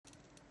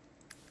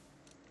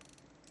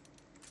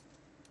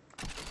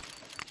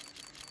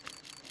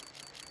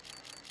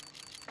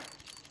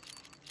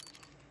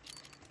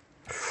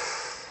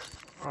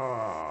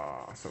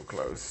so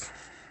close.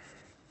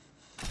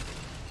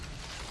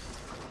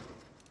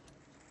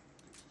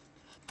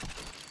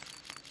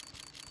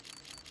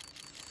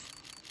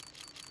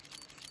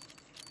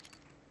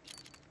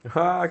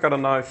 I got a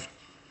knife.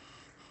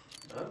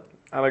 Huh?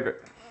 I like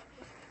it.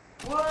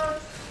 What?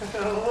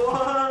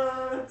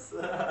 What?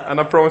 And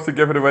I promise to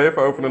give it away if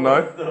I open a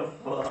knife. What the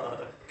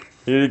fuck?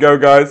 Here you go,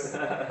 guys.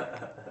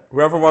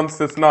 Whoever wants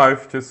this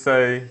knife, just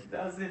say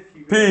As if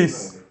you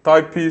peace.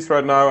 Type peace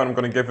right now, and I'm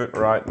gonna give it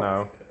right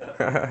now.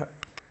 That's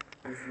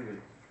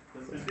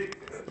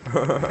ridiculous.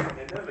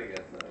 I never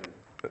get known.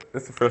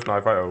 It's the first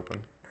knife I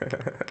open.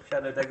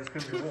 Shadow Dagger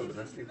Scrimshaw Wolves,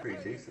 that's actually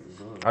pretty decent as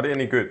well. Are they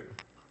any good?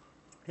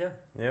 Yeah.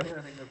 Yeah? Yeah,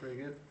 I think they're pretty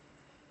good.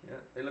 Yeah,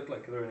 they look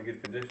like they're in a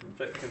good condition.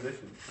 Check the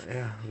condition.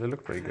 Yeah, they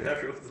look pretty good.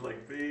 Everyone's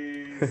like,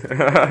 peace. You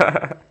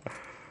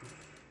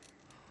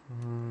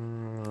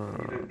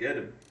don't get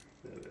them.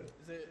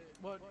 Is it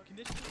what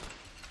condition?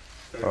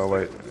 Oh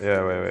wait,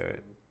 yeah,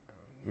 wait.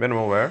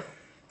 Minimal wear.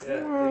 Yeah,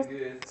 they're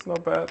good. It's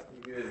not bad.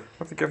 They're good. I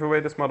have to give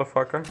away this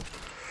motherfucker.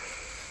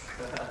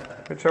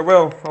 Which I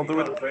will. I'll do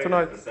You it can't trade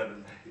tonight. It for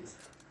 7 days.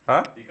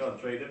 Huh? You can't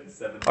trade it for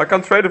 7 days. I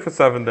can't trade it for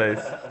 7 days.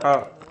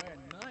 Nice.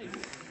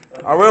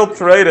 I will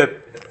trade it.